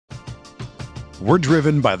We're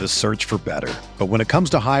driven by the search for better. But when it comes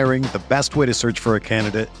to hiring, the best way to search for a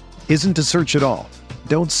candidate isn't to search at all.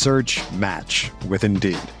 Don't search, match with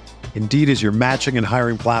Indeed. Indeed is your matching and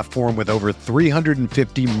hiring platform with over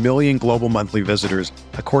 350 million global monthly visitors,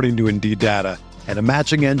 according to Indeed data, and a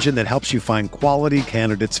matching engine that helps you find quality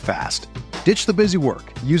candidates fast. Ditch the busy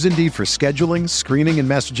work. Use Indeed for scheduling, screening, and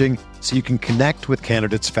messaging so you can connect with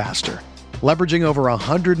candidates faster. Leveraging over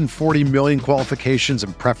 140 million qualifications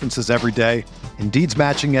and preferences every day, Indeed's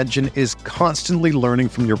matching engine is constantly learning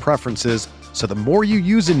from your preferences, so the more you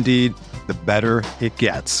use Indeed, the better it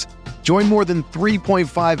gets. Join more than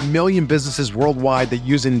 3.5 million businesses worldwide that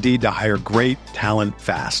use Indeed to hire great talent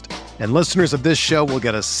fast. And listeners of this show will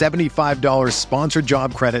get a $75 sponsored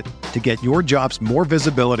job credit to get your jobs more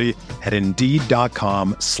visibility at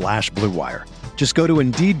Indeed.com/Blue Wire. Just go to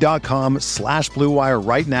Indeed.com/Blue Wire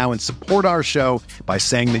right now and support our show by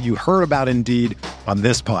saying that you heard about Indeed on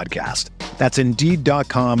this podcast. That's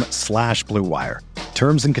Indeed.com/Blue Wire.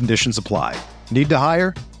 Terms and conditions apply. Need to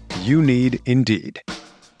hire? You need Indeed.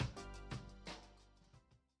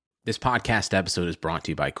 This podcast episode is brought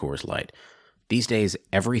to you by Coors Light. These days,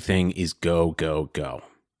 everything is go, go, go.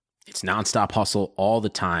 It's nonstop hustle all the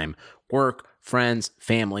time. Work, friends,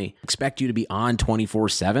 family expect you to be on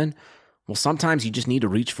 24/7. Well, sometimes you just need to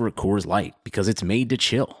reach for a Coors Light because it's made to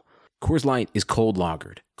chill. Coors Light is cold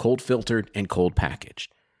lagered, cold filtered, and cold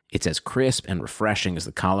packaged. It's as crisp and refreshing as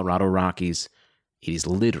the Colorado Rockies. It is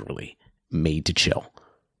literally made to chill.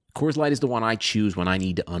 Coors Light is the one I choose when I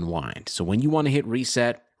need to unwind. So when you want to hit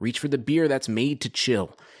reset, reach for the beer that's made to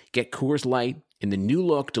chill. Get Coors Light in the new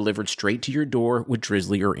look delivered straight to your door with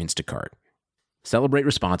Drizzly or Instacart. Celebrate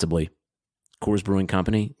responsibly. Coors Brewing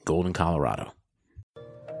Company, Golden, Colorado.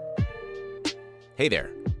 Hey there.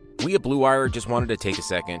 We at Blue Wire just wanted to take a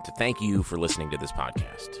second to thank you for listening to this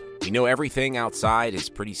podcast. We know everything outside is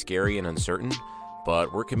pretty scary and uncertain,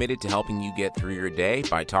 but we're committed to helping you get through your day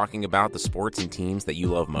by talking about the sports and teams that you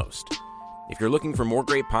love most. If you're looking for more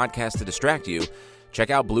great podcasts to distract you,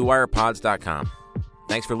 check out BlueWirePods.com.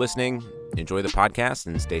 Thanks for listening. Enjoy the podcast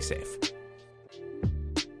and stay safe.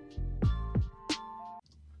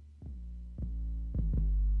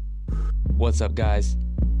 What's up, guys?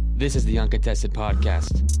 This is the Uncontested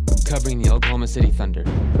Podcast, covering the Oklahoma City Thunder.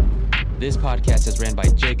 This podcast is ran by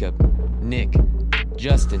Jacob, Nick,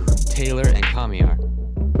 Justin, Taylor, and Kamiar.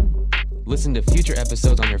 Listen to future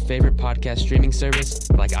episodes on your favorite podcast streaming service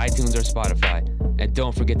like iTunes or Spotify. And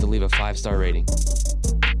don't forget to leave a 5-star rating.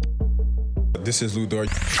 This is Lou Dort.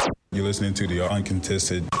 You're listening to the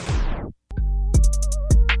Uncontested.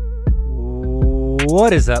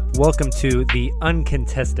 What is up? Welcome to the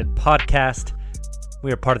Uncontested Podcast.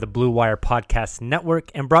 We are part of the Blue Wire Podcast Network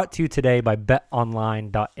and brought to you today by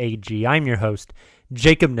betonline.ag. I'm your host,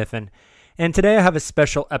 Jacob Niffen. And today I have a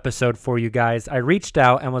special episode for you guys. I reached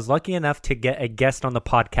out and was lucky enough to get a guest on the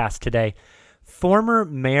podcast today. Former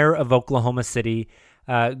mayor of Oklahoma City,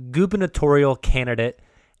 gubernatorial candidate,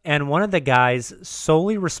 and one of the guys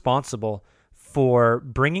solely responsible for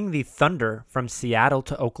bringing the Thunder from Seattle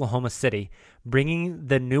to Oklahoma City, bringing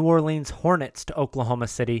the New Orleans Hornets to Oklahoma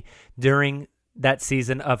City during that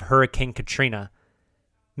season of Hurricane Katrina,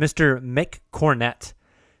 Mr. Mick Cornett.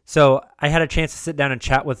 So I had a chance to sit down and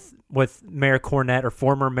chat with Mayor Cornett, or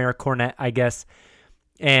former Mayor Cornett, I guess,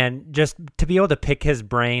 and just to be able to pick his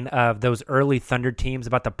brain of those early Thunder teams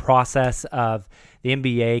about the process of the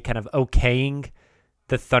NBA kind of okaying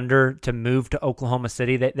the Thunder to move to Oklahoma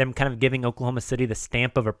City, them kind of giving Oklahoma City the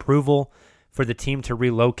stamp of approval for the team to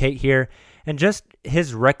relocate here, and just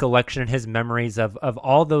his recollection and his memories of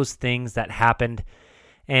all those things that happened,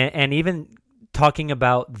 and even talking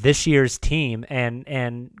about this year's team and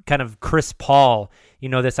kind of Chris Paul,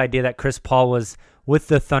 this idea that Chris Paul was with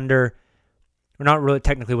the Thunder, or not really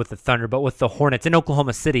technically with the Thunder, but with the Hornets in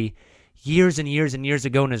Oklahoma City years and years and years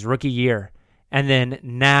ago in his rookie year. And then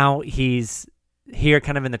now he's here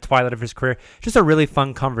kind of in the twilight of his career. Just a really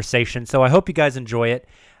fun conversation. So I hope you guys enjoy it.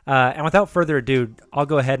 And without further ado, I'll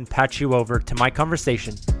go ahead and patch you over to my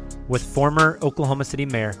conversation with former Oklahoma City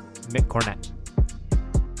Mayor Mick Cornett.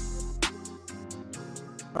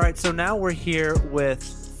 All right, so now we're here with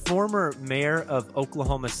former Mayor of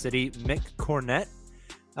Oklahoma City, Mick Cornett.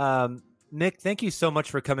 Mick, thank you so much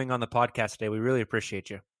for coming on the podcast today. We really appreciate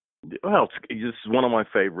you. Well, this is one of my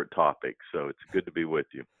favorite topics, so it's good to be with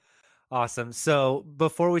you. Awesome. So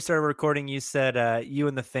before we started recording, you said you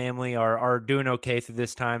and the family are doing okay through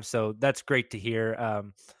this time, so that's great to hear.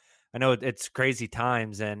 I know it's crazy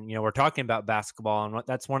times, and we're talking about basketball, and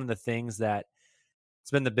that's one of the things that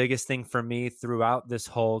it's been the biggest thing for me throughout this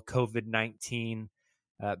whole COVID-19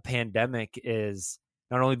 pandemic is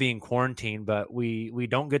not only being quarantined, but we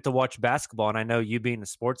don't get to watch basketball. And I know you being a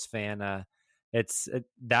sports fan,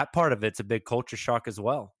 that part of it's a big culture shock as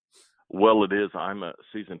well. Well, it is. I'm a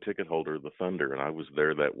season ticket holder of the Thunder, and I was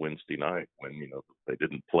there that Wednesday night when they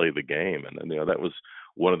didn't play the game, and that was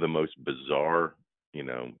one of the most bizarre,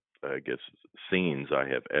 I guess, scenes I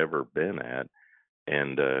have ever been at.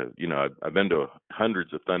 And I've been to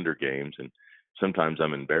hundreds of Thunder games, and sometimes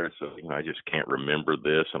I'm embarrassed. So, I just can't remember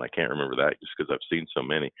this and I can't remember that just because I've seen so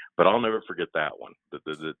many. But I'll never forget that one,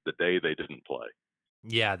 the day they didn't play.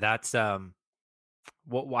 Yeah, that's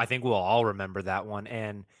what I think we'll all remember that one.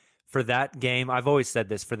 And for that game, I've always said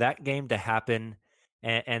this, for that game to happen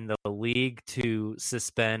and the league to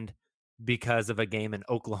suspend because of a game in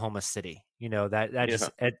Oklahoma City,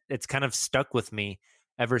 it's kind of stuck with me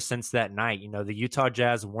ever since that night. The Utah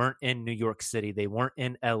Jazz weren't in New York City. They weren't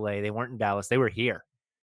in LA. They weren't in Dallas. They were here,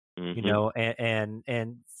 and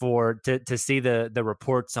to see the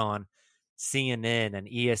reports on CNN and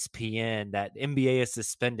ESPN that NBA is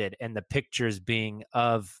suspended and the pictures being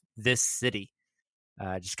of this city,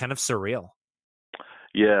 just kind of surreal.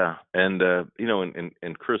 Yeah. And,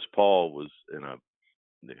 and Chris Paul was in a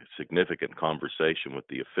significant conversation with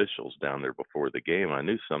the officials down there before the game. I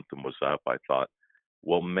knew something was up. I thought,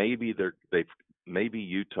 well, maybe maybe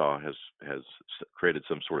Utah has created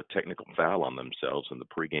some sort of technical foul on themselves in the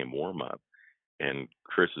pregame warm-up, and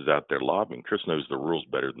Chris is out there lobbying. Chris knows the rules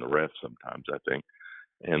better than the refs sometimes, I think.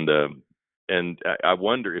 And I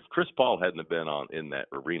wonder if Chris Paul hadn't been in that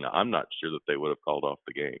arena, I'm not sure that they would have called off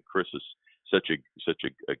the game. Chris is such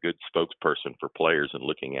a good spokesperson for players and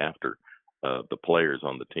looking after the players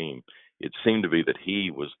on the team. It seemed to be that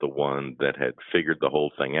he was the one that had figured the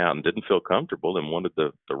whole thing out and didn't feel comfortable and wanted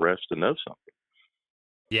the refs to know something.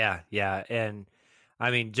 Yeah. And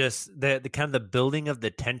I mean, just the kind of the building of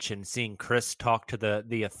the tension, seeing Chris talk to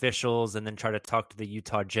the officials and then try to talk to the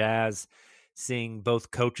Utah Jazz, seeing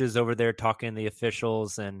both coaches over there talking to the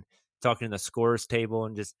officials and talking to the scorers table,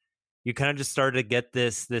 and just you kind of just started to get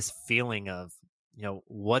this feeling of,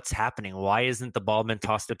 what's happening? Why isn't the ball been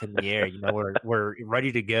tossed up in the air? We're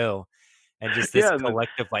ready to go. And just this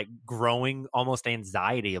collective, growing almost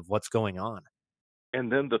anxiety of what's going on.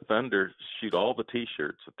 And then the Thunder shoot all the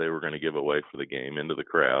T-shirts that they were going to give away for the game into the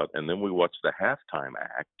crowd, and then we watched the halftime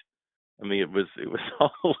act. I mean, it was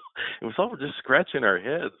all just scratching our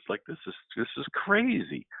heads like this is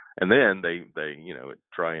crazy. And then they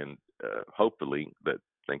try and hopefully that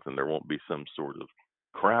thinking there won't be some sort of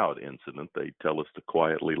crowd incident, they tell us to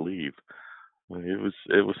quietly leave. It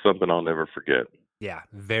was something I'll never forget. Yeah,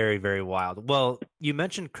 very, very wild. Well, you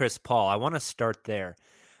mentioned Chris Paul. I want to start there.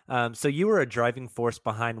 So you were a driving force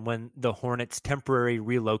behind when the Hornets temporarily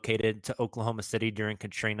relocated to Oklahoma City during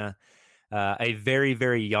Katrina. A very,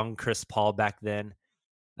 very young Chris Paul back then.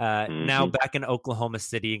 Now back in Oklahoma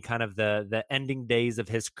City and kind of the ending days of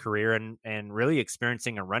his career and really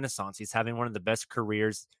experiencing a renaissance. He's having one of the best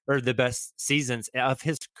careers or the best seasons of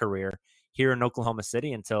his career here in Oklahoma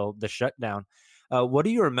City until the shutdown. What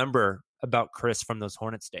do you remember about Chris from those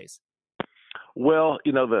Hornets days? Well,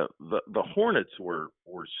 the Hornets were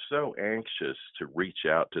so anxious to reach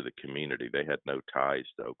out to the community. They had no ties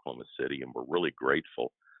to Oklahoma City and were really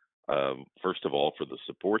grateful. First of all, for the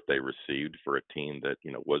support they received for a team that,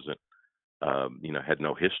 wasn't, had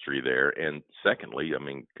no history there. And secondly,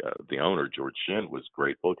 the owner, George Shinn, was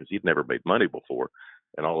grateful because he'd never made money before.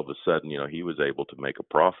 And all of a sudden, he was able to make a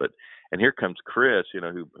profit. And here comes Chris,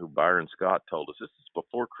 who Byron Scott told us. This is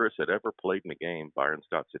before Chris had ever played in a game. Byron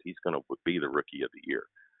Scott said he's going to be the rookie of the year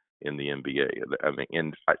in the NBA.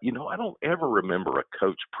 I don't ever remember a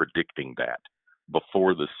coach predicting that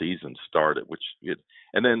before the season started,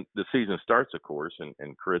 and then the season starts, of course,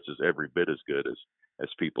 and Chris is every bit as good as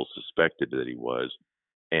people suspected that he was.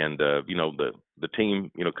 And, the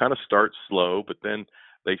team, kind of starts slow, but then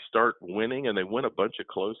they start winning and they win a bunch of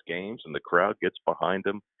close games and the crowd gets behind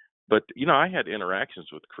them. But, I had interactions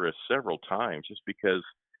with Chris several times just because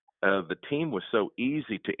the team was so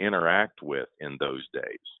easy to interact with in those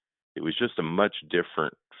days. It was just a much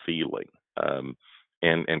different feeling.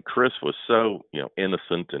 And Chris was so,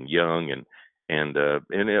 innocent and young and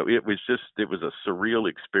it was a surreal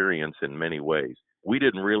experience in many ways. We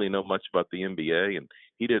didn't really know much about the NBA and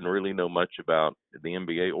he didn't really know much about the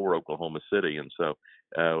NBA or Oklahoma City. And so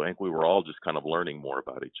I think we were all just kind of learning more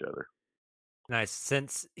about each other. Nice.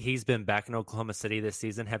 Since he's been back in Oklahoma City this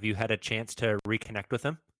season, have you had a chance to reconnect with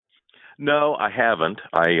him? No, I haven't.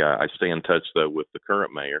 I stay in touch though with the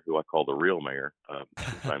current mayor, who I call the real mayor.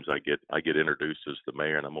 Sometimes I get introduced as the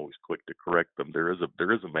mayor, and I'm always quick to correct them. There is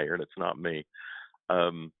a mayor, and it's not me.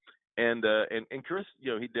 And Chris,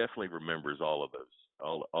 he definitely remembers all of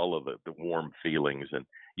all of the warm feelings. And,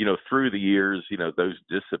 through the years, those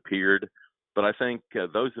disappeared. But I think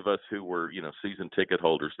those of us who were, season ticket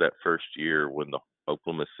holders that first year when the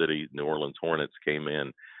Oklahoma City, New Orleans Hornets came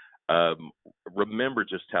in, remember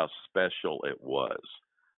just how special it was.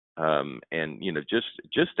 And,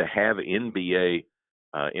 just to have NBA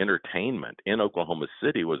entertainment in Oklahoma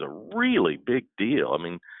City was a really big deal. I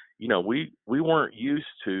mean, we weren't used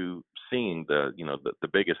to seeing the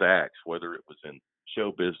biggest acts, whether it was in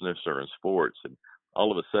show business or in sports, and all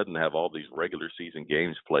of a sudden have all these regular season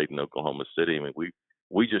games played in Oklahoma City. I mean,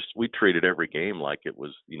 we treated every game like it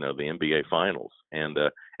was, the NBA finals. And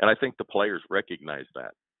I think the players recognize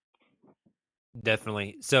that.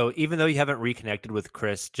 Definitely. So even though you haven't reconnected with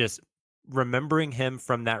Chris, just remembering him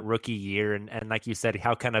from that rookie year and like you said,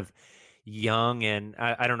 how kind of young and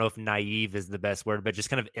I don't know if naive is the best word, but just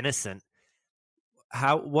kind of innocent.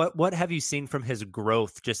 What have you seen from his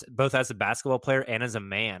growth, just both as a basketball player and as a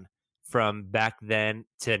man from back then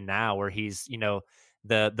to now, where he's,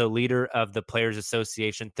 the leader of the Players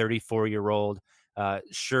Association, 34-year-old,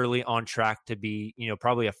 surely on track to be,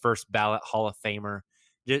 probably a first ballot Hall of Famer.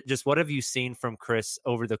 Just what have you seen from Chris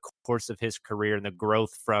over the course of his career and the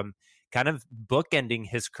growth from kind of bookending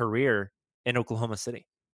his career in Oklahoma City?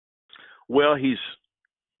 Well,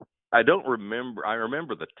 I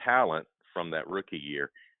remember the talent from that rookie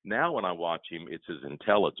year. Now when I watch him, it's his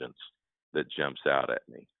intelligence that jumps out at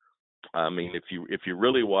me. I mean, if you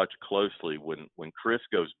really watch closely, when Chris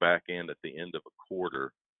goes back in at the end of a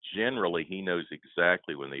quarter, generally he knows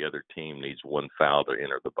exactly when the other team needs one foul to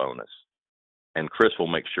enter the bonus. And Chris will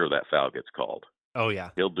make sure that foul gets called. Oh yeah.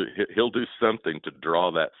 He'll do something to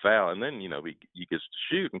draw that foul, and then he gets to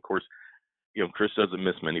shoot. And of course, Chris doesn't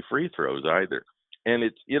miss many free throws either. And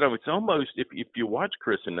it's almost, if you watch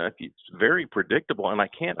Chris enough, it's very predictable. And I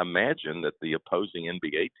can't imagine that the opposing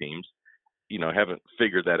NBA teams, haven't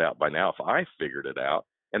figured that out by now. If I figured it out,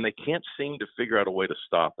 and they can't seem to figure out a way to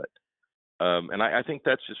stop it. And I think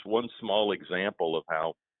that's just one small example of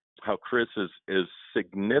how Chris is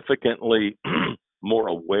significantly more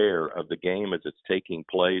aware of the game as it's taking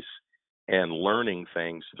place and learning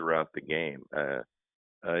things throughout the game.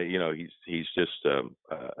 He's just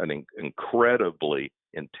an incredibly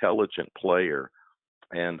intelligent player,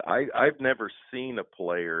 and I've never seen a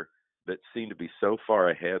player that seemed to be so far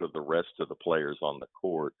ahead of the rest of the players on the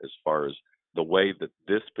court as far as the way that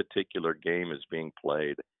this particular game is being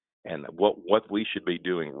played and what we should be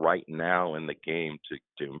doing right now in the game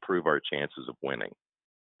to improve our chances of winning.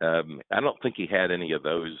 I don't think he had any of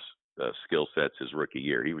those skill sets his rookie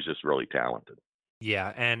year. He was just really talented.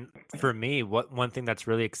 Yeah, and for me, one thing that's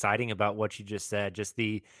really exciting about what you just said, just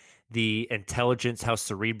the intelligence, how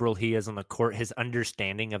cerebral he is on the court, his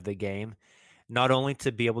understanding of the game, not only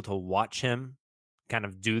to be able to watch him kind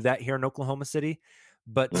of do that here in Oklahoma City,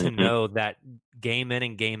 but to know that game in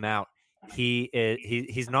and game out,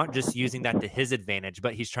 he's not just using that to his advantage,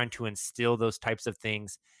 but he's trying to instill those types of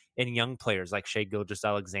things in young players like Shai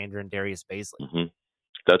Gilgeous-Alexander and Darius Baisley. Mm-hmm.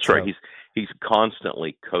 That's right. He's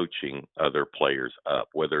constantly coaching other players up,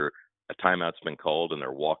 whether a timeout's been called and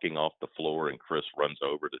they're walking off the floor and Chris runs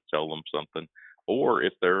over to tell them something, or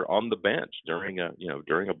if they're on the bench during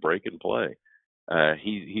a break and play.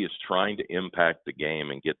 He is trying to impact the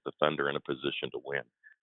game and get the Thunder in a position to win.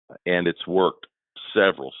 And it's worked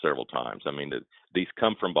several times. I mean, these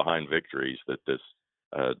come from behind victories that this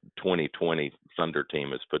 2020 Thunder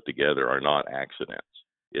team has put together are not accidents.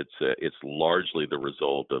 It's largely the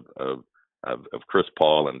result of Chris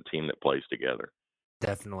Paul and the team that plays together.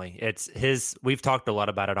 Definitely. We've talked a lot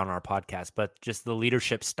about it on our podcast, but just the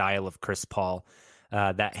leadership style of Chris Paul,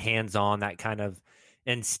 that hands-on, that kind of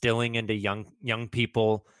instilling into young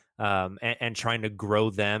people and trying to grow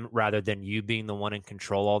them rather than you being the one in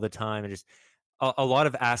control all the time. And just a lot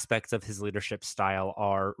of aspects of his leadership style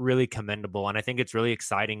are really commendable. And I think it's really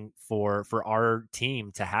exciting for our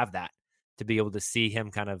team to have that, to be able to see him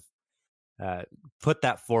kind of put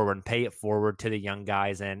that forward and pay it forward to the young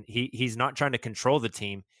guys. And he's not trying to control the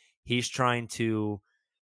team. He's trying to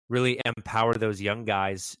really empower those young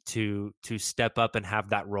guys to step up and have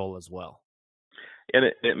that role as well. And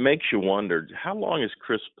it makes you wonder, how long is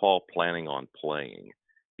Chris Paul planning on playing?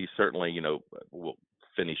 He certainly, will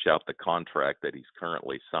finish out the contract that he's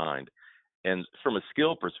currently signed. And from a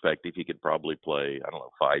skill perspective, he could probably play,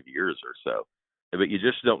 5 years or so. But you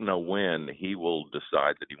just don't know when he will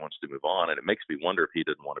decide that he wants to move on. And it makes me wonder if he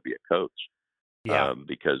doesn't want to be a coach. Yeah.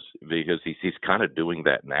 Because he's kind of doing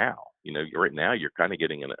that now. Right now you're kind of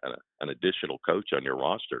getting an additional coach on your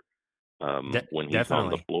roster when he's definitely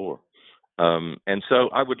on the floor. And so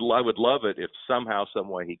I would love it if somehow, some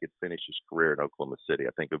way he could finish his career in Oklahoma City.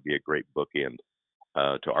 I think it would be a great bookend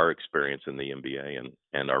to our experience in the NBA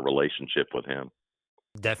and our relationship with him.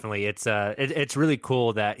 Definitely. It's really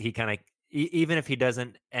cool that he kind of, even if he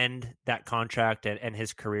doesn't end that contract and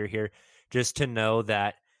his career here, just to know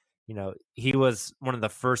that, he was one of the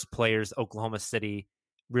first players Oklahoma City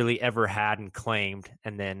really ever had and claimed.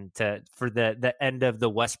 And then for the end of the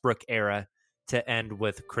Westbrook era to end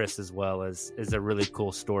with Chris as well is a really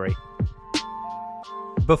cool story.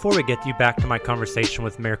 Before we get you back to my conversation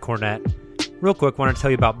with Mayor Cornett, real quick, I want to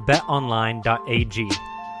tell you about betonline.ag.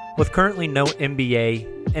 With currently no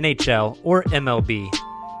NBA, NHL, or MLB,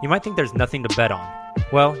 you might think there's nothing to bet on.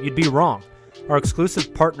 Well, you'd be wrong. Our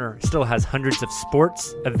exclusive partner still has hundreds of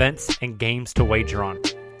sports, events, and games to wager on.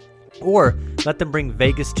 Or let them bring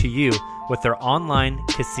Vegas to you with their online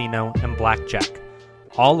casino and blackjack.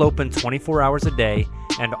 All open 24 hours a day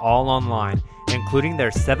and all online, including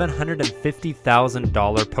their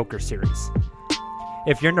 $750,000 poker series.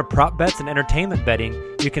 If you're into prop bets and entertainment betting,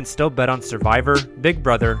 you can still bet on Survivor, Big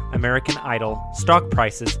Brother, American Idol, stock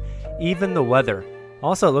prices, even the weather.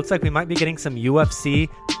 Also, it looks like we might be getting some UFC,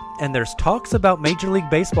 and there's talks about Major League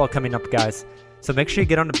Baseball coming up, guys. So make sure you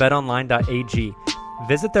get on to betonline.ag.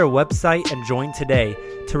 Visit their website and join today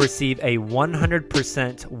to receive a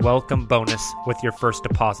 100% welcome bonus with your first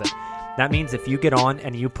deposit. That means if you get on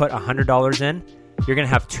and you put $100 in, you're going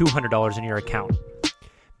to have $200 in your account.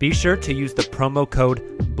 Be sure to use the promo code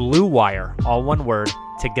BLUEWIRE, all one word,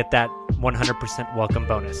 to get that 100% welcome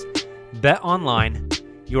bonus. Bet Online,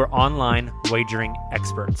 your online wagering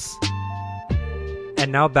experts.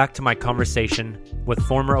 And now back to my conversation with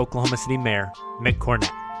former Oklahoma City Mayor Mick Cornett.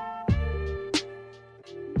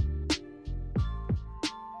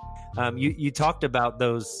 You talked about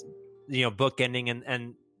those, bookending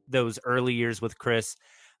and those early years with Chris.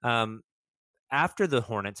 After the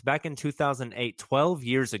Hornets, back in 2008, 12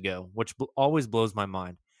 years ago, which always blows my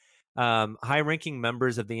mind, high-ranking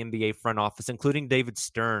members of the NBA front office, including David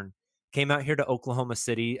Stern, came out here to Oklahoma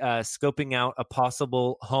City, scoping out a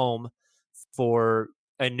possible home for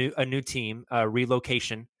a new team,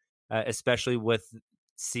 relocation, especially with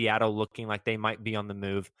Seattle looking like they might be on the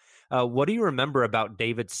move. What do you remember about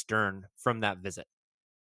David Stern from that visit?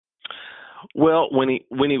 Well, when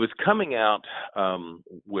he was coming out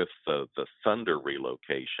with the Thunder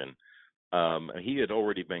relocation, he had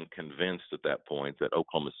already been convinced at that point that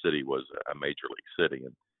Oklahoma City was a major league city,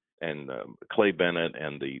 and Clay Bennett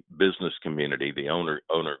and the business community, the owner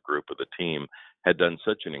group of the team, had done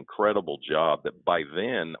such an incredible job that by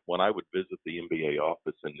then, when I would visit the NBA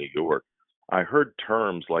office in New York, I heard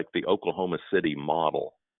terms like the Oklahoma City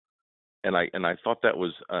model. And I thought that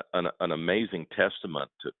was an amazing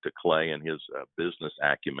testament to Clay and his business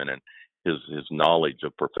acumen and his knowledge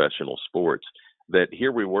of professional sports. That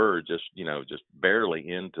here we were, just barely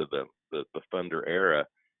into the Thunder era,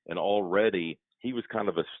 and already he was kind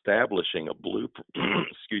of establishing a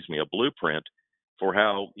blueprint for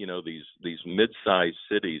how these mid-sized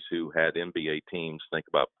cities who had NBA teams. Think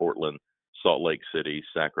about Portland, Salt Lake City,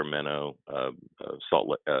 Sacramento, I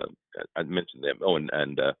mentioned them. Oh, and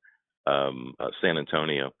San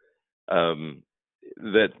Antonio,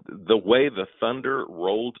 that the way the Thunder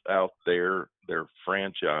rolled out their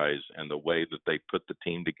franchise and the way that they put the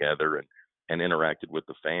team together and interacted with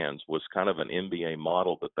the fans was kind of an NBA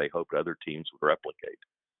model that they hoped other teams would replicate.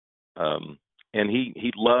 And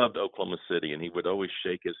he loved Oklahoma City, and he would always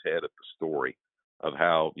shake his head at the story of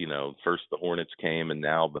how, first the Hornets came and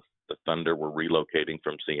now the Thunder were relocating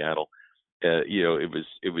from Seattle.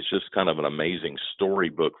 It was just kind of an amazing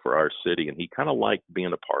storybook for our city, and he kind of liked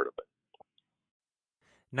being a part of it.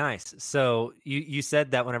 Nice. So you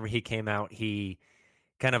said that whenever he came out, he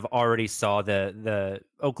kind of already saw the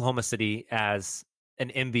Oklahoma City as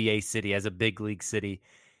an NBA city, as a big league city.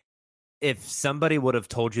 If somebody would have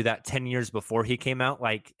told you that 10 years before he came out,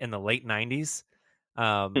 like in the late 90s,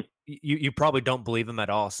 you probably don't believe him at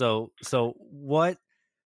all. So what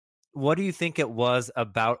do you think it was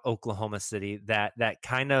about Oklahoma City that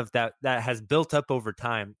has built up over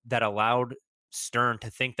time that allowed Stern to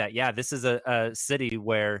think that, yeah, this is a city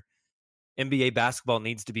where NBA basketball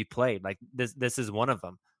needs to be played? Like this is one of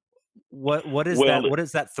them. What is that? What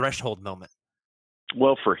is that threshold moment?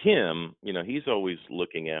 Well, for him, he's always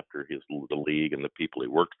looking after the league and the people he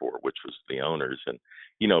worked for, which was the owners. And,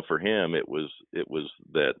 for him, it was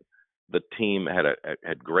that the team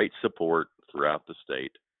had great support throughout the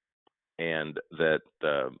state, and that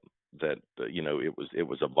it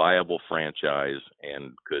was a viable franchise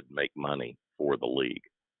and could make money for the league.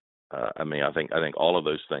 I think all of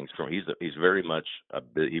those things. He was very much a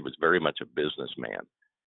businessman.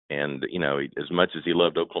 And, as much as he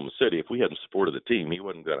loved Oklahoma City, if we hadn't supported the team, he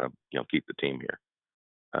wasn't going to, keep the team here.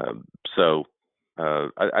 So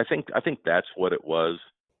I think that's what it was.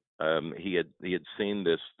 He had seen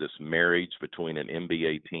this marriage between an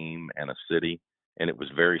NBA team and a city, and it was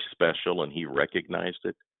very special, and he recognized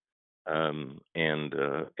it. And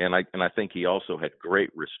I think he also had great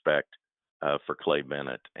respect for Clay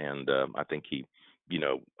Bennett, and I think he,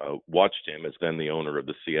 watched him as then the owner of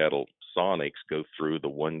the Seattle Sonics go through the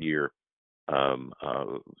 1 year, kind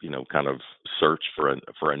of search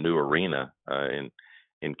for a new arena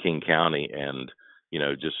in King County, and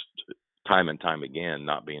just time and time again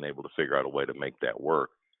not being able to figure out a way to make that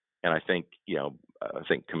work. And I think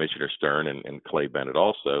Commissioner Stern and Clay Bennett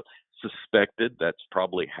also suspected that's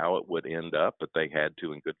probably how it would end up, but they had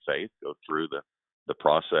to, in good faith, go through the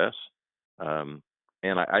process.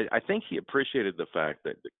 And I think he appreciated the fact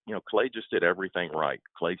that Clay just did everything right.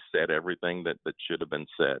 Clay said everything that should have been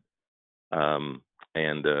said, and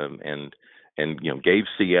gave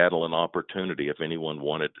Seattle an opportunity if anyone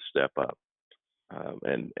wanted to step up.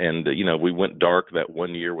 We went dark that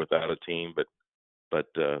 1 year without a team, but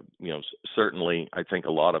certainly I think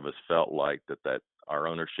a lot of us felt like that our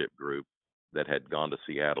ownership group that had gone to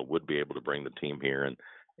Seattle would be able to bring the team here,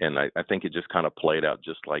 and I think it just kind of played out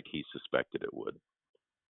just like he suspected it would.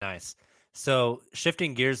 Nice. So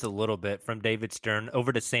shifting gears a little bit from David Stern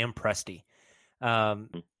over to Sam Presti.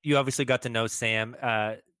 You obviously got to know Sam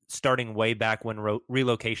starting way back when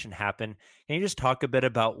relocation happened. Can you just talk a bit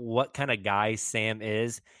about what kind of guy Sam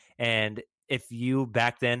is, and if you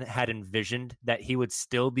back then had envisioned that he would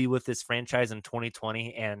still be with this franchise in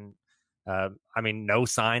 2020, and no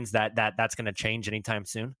signs that that's going to change anytime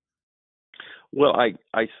soon? Well,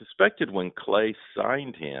 I suspected when Clay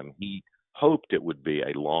signed him, he hoped it would be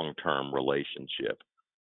a long-term relationship.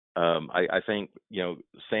 I think,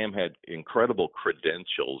 Sam had incredible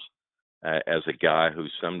credentials as a guy who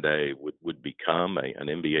someday would become an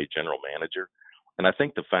NBA general manager. And I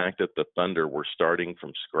think the fact that the Thunder were starting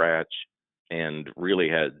from scratch and really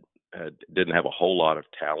didn't have a whole lot of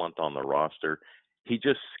talent on the roster, he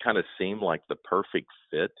just kind of seemed like the perfect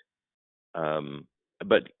fit.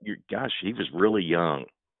 But he was really young,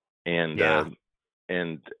 and yeah.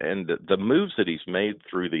 And the moves that he's made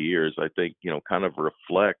through the years, I think, kind of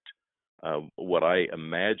reflect what I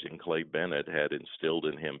imagine Clay Bennett had instilled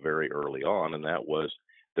in him very early on, and that was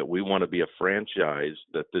that we want to be a franchise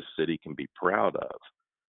that this city can be proud of.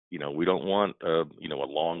 We don't want a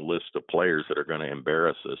long list of players that are going to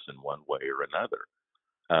embarrass us in one way or another.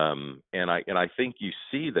 And I think you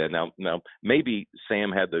see that now. Maybe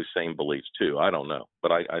Sam had those same beliefs too. I don't know,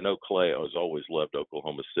 but I know Clay has always loved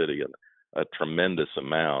Oklahoma City and a tremendous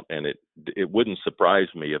amount, and it wouldn't surprise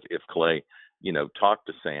me if Clay, talked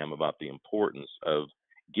to Sam about the importance of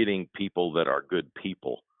getting people that are good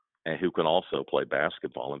people and who can also play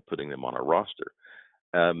basketball and putting them on a roster.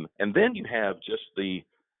 And then you have just the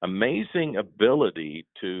amazing ability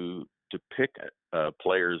to pick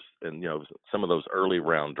players, and some of those early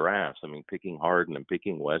round drafts. I mean, picking Harden and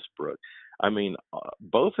picking Westbrook. I mean,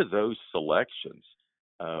 both of those selections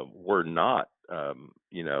were not,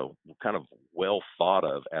 kind of well thought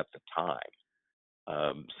of at the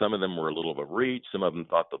time. Some of them were a little of a reach. Some of them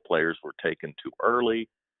thought the players were taken too early.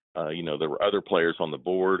 There were other players on the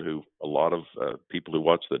board who a lot of people who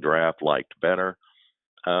watched the draft liked better.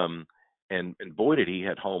 And boy, did he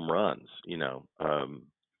had home runs,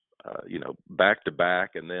 back to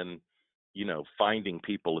back, and then, finding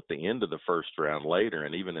people at the end of the first round later,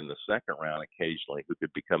 and even in the second round occasionally, who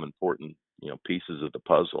could become important, pieces of the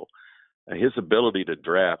puzzle. His ability to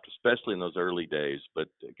draft, especially in those early days, but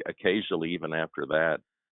occasionally even after that,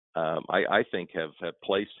 I think have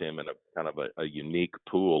placed him in a kind of a unique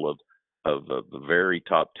pool of the very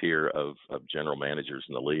top tier of general managers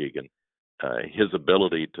in the league. And his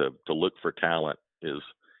ability to look for talent is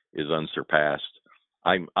unsurpassed.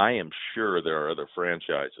 I am sure there are other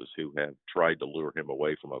franchises who have tried to lure him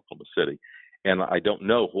away from Oklahoma City, and I don't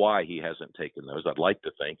know why he hasn't taken those. I'd like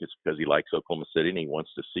to think it's because he likes Oklahoma City and he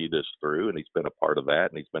wants to see this through, and he's been a part of that,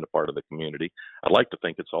 and he's been a part of the community. I'd like to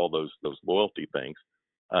think it's all those loyalty things,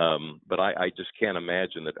 but I just can't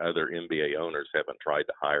imagine that other NBA owners haven't tried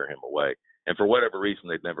to hire him away. And for whatever reason,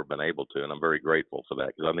 they've never been able to, and I'm very grateful for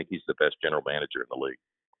that because I think he's the best general manager in the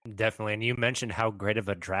league. Definitely. And you mentioned how great of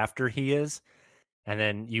a drafter he is. And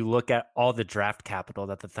then you look at all the draft capital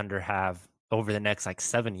that the Thunder have over the next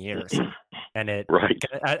 7 years. And right.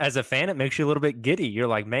 As a fan, it makes you a little bit giddy. You're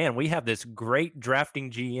like, man, we have this great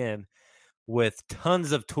drafting GM with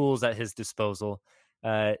tons of tools at his disposal.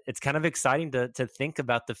 It's kind of exciting to think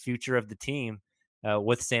about the future of the team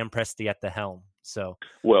with Sam Presti at the helm. So,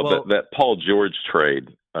 well that Paul George trade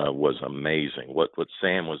was amazing. What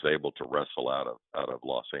Sam was able to wrestle out of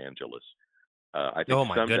Los Angeles I think Oh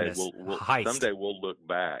my someday goodness. Heist. someday we'll look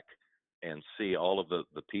back and see all of the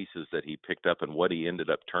pieces that he picked up and what he ended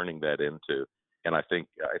up turning that into. And I think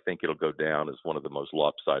it'll go down as one of the most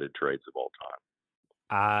lopsided trades of all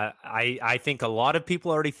time. I think a lot of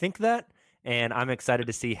people already think that, and I'm excited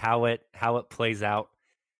to see how it plays out.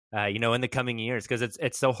 In the coming years, because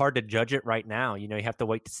it's so hard to judge it right now. You have to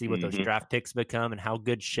wait to see what those draft picks become and how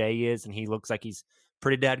good Shea is, and he looks like he's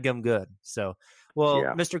pretty dadgum good. So, well,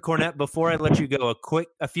 Yeah. Mr. Cornett, before I let you go,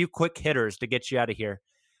 a few quick hitters to get you out of here.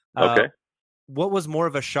 Okay. What was more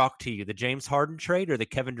of a shock to you, the James Harden trade or the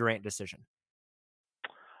Kevin Durant decision?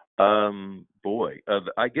 I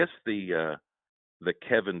guess the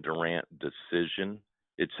Kevin Durant decision,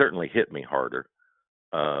 it certainly hit me harder.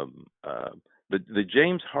 The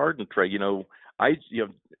James Harden trade,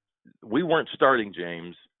 we weren't starting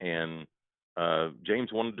James, and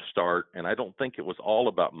James wanted to start, and I don't think it was all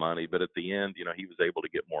about money, but at the end, he was able to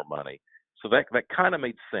get more money, so that kind of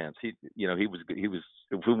made sense. He was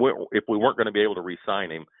if we weren't going to be able to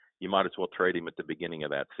re-sign him, you might as well trade him at the beginning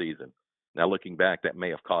of that season. Now, looking back, that may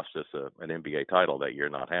have cost us an NBA title that year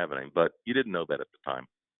not having him, but you didn't know that at the time.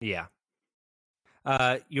 Yeah.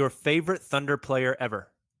 Your favorite Thunder player ever?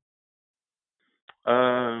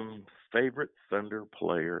 Favorite Thunder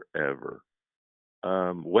player ever.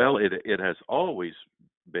 Well, it has always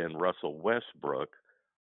been Russell Westbrook.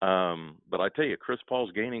 But I tell you, Chris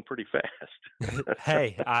Paul's gaining pretty fast.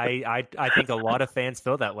 Hey, I think a lot of fans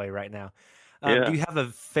feel that way right now. Yeah. Do you have a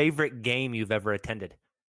favorite game you've ever attended?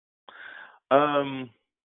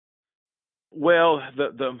 Well,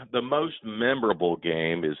 the most memorable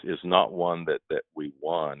game is not one that we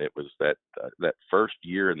won. It was that first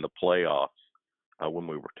year in the playoffs when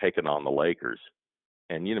we were taking on the Lakers.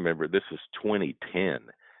 And you remember, this is 2010,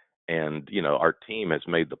 and our team has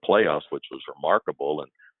made the playoffs, which was remarkable.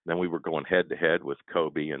 And then we were going head to head with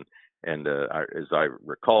Kobe, and as I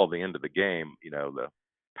recall, the end of the game, the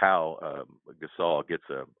Pau Gasol gets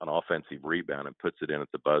an offensive rebound and puts it in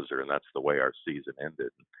at the buzzer, and that's the way our season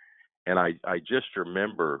ended. And I just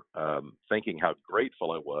remember thinking how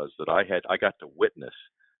grateful I was that I got to witness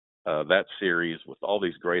that series with all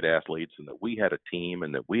these great athletes, and that we had a team,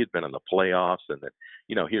 and that we had been in the playoffs, and that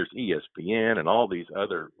here's ESPN and all these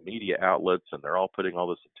other media outlets, and they're all putting all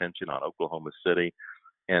this attention on Oklahoma City.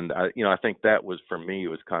 And I think that was, for me, it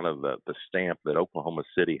was kind of the stamp that Oklahoma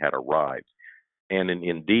City had arrived. And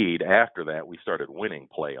indeed, after that, we started winning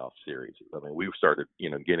playoff series. I mean, we started,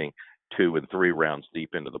 getting 2 and 3 rounds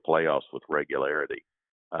deep into the playoffs with regularity.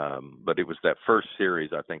 But it was that first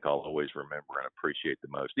series I think I'll always remember and appreciate the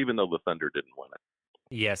most, even though the Thunder didn't win it.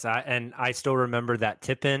 Yes, I still remember that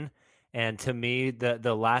tip-in. And to me,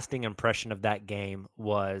 the lasting impression of that game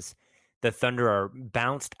was the Thunder are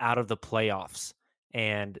bounced out of the playoffs,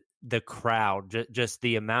 and the crowd, just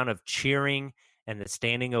the amount of cheering and the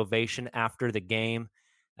standing ovation after the game,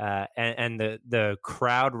 and the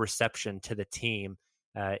crowd reception to the team.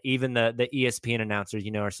 Even the ESPN announcers,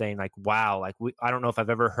 are saying like, wow, I don't know if I've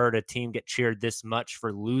ever heard a team get cheered this much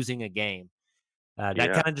for losing a game. That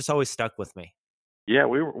kind of just always stuck with me. Yeah,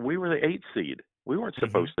 we were the 8th seed. We weren't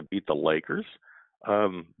supposed to beat the Lakers,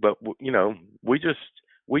 but we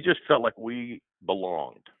just felt like we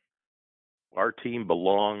belonged. Our team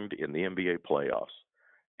belonged in the NBA playoffs,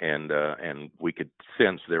 and we could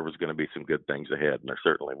sense there was going to be some good things ahead, and there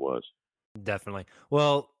certainly was. Definitely.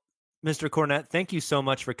 Well, Mr. Cornett, thank you so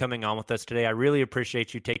much for coming on with us today. I really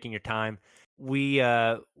appreciate you taking your time.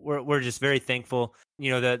 We're just very thankful,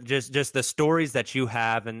 just the stories that you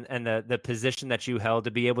have and the position that you held,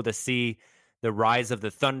 to be able to see the rise of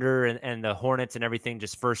the Thunder and the Hornets and everything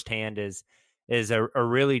just firsthand is a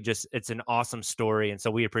really it's an awesome story. And so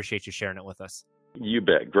we appreciate you sharing it with us. You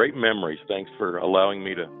bet. Great memories. Thanks for allowing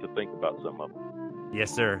me to think about some of them.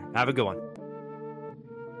 Yes, sir. Have a good one.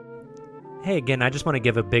 Hey, again, I just want to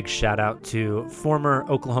give a big shout out to former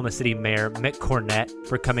Oklahoma City Mayor Mick Cornett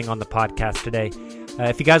for coming on the podcast today.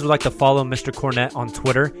 If you guys would like to follow Mr. Cornett on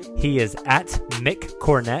Twitter, he is at Mick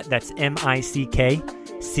Cornett. That's MickCornett.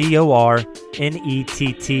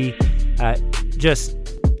 Just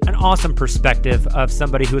an awesome perspective of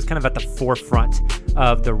somebody who is kind of at the forefront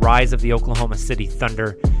of the rise of the Oklahoma City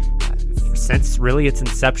Thunder since really its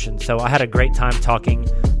inception. So I had a great time talking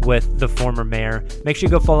with the former mayor. Make sure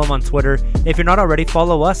you go follow him on Twitter. If you're not already,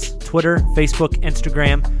 follow us. Twitter, Facebook,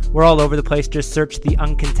 Instagram. We're all over the place. Just search The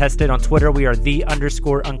Uncontested on Twitter. We are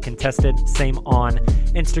 _uncontested. Same on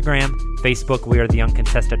Instagram, Facebook. We are The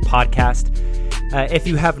Uncontested Podcast. If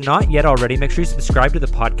you have not yet already, make sure you subscribe to the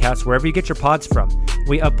podcast wherever you get your pods from.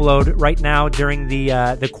 We upload right now during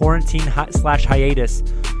the quarantine / hiatus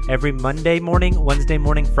every Monday morning, Wednesday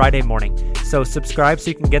morning, Friday morning. So subscribe so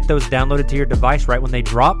you can get those downloaded to your device right when they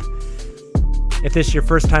drop. If this is your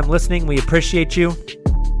first time listening, we appreciate you.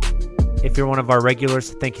 If you're one of our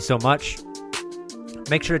regulars, thank you so much.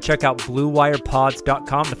 Make sure to check out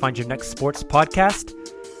BlueWirePods.com to find your next sports podcast.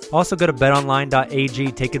 Also go to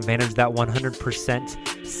betonline.ag, take advantage of that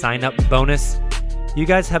 100% sign-up bonus. You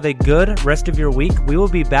guys have a good rest of your week. We will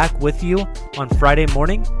be back with you on Friday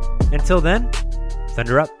morning. Until then,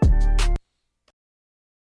 Thunder up.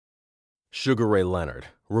 Sugar Ray Leonard,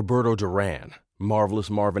 Roberto Duran, Marvelous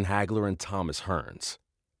Marvin Hagler, and Thomas Hearns.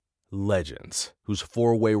 Legends, whose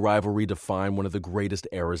four-way rivalry defined one of the greatest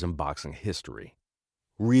eras in boxing history.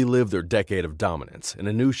 Relive their decade of dominance in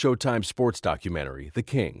a new Showtime sports documentary, The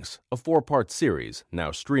Kings, a 4-part series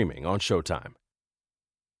now streaming on Showtime.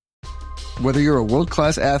 Whether you're a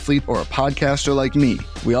world-class athlete or a podcaster like me,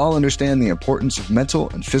 we all understand the importance of mental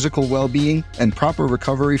and physical well-being and proper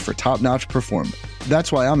recovery for top-notch performance.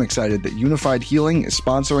 That's why I'm excited that Unified Healing is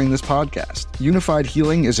sponsoring this podcast. Unified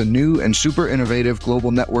Healing is a new and super innovative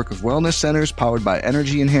global network of wellness centers powered by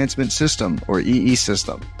Energy Enhancement System, or EE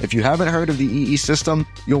System. If you haven't heard of the EE System,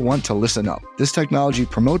 you'll want to listen up. This technology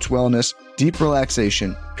promotes wellness, deep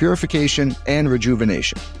relaxation, purification, and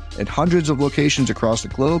rejuvenation. At hundreds of locations across the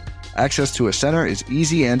globe, access to a center is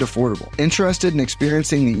easy and affordable. Interested in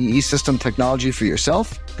experiencing the EE System technology for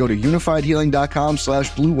yourself? Go to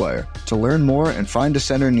unifiedhealing.com/bluewire to learn more and find a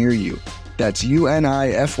center near you. That's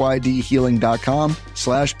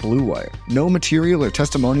unifydhealing.com/bluewire. No material or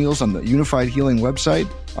testimonials on the Unified Healing website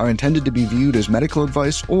are intended to be viewed as medical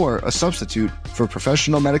advice or a substitute for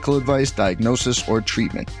professional medical advice, diagnosis, or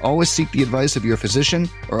treatment. Always seek the advice of your physician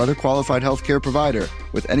or other qualified healthcare provider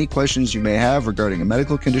with any questions you may have regarding a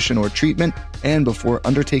medical condition or treatment and before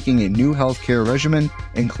undertaking a new healthcare regimen,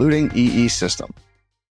 including EE System.